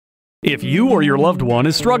If you or your loved one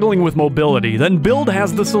is struggling with mobility, then BILD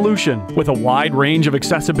has the solution. With a wide range of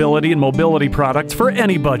accessibility and mobility products for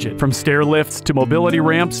any budget, from stair lifts to mobility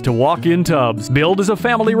ramps to walk-in tubs, BILD is a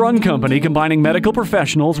family-run company combining medical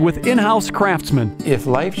professionals with in-house craftsmen. If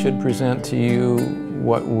life should present to you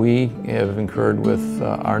what we have incurred with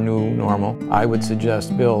our new normal, I would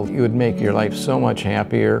suggest BILD. It would make your life so much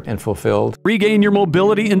happier and fulfilled. Regain your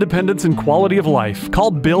mobility, independence, and quality of life. Call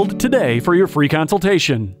BILD today for your free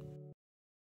consultation.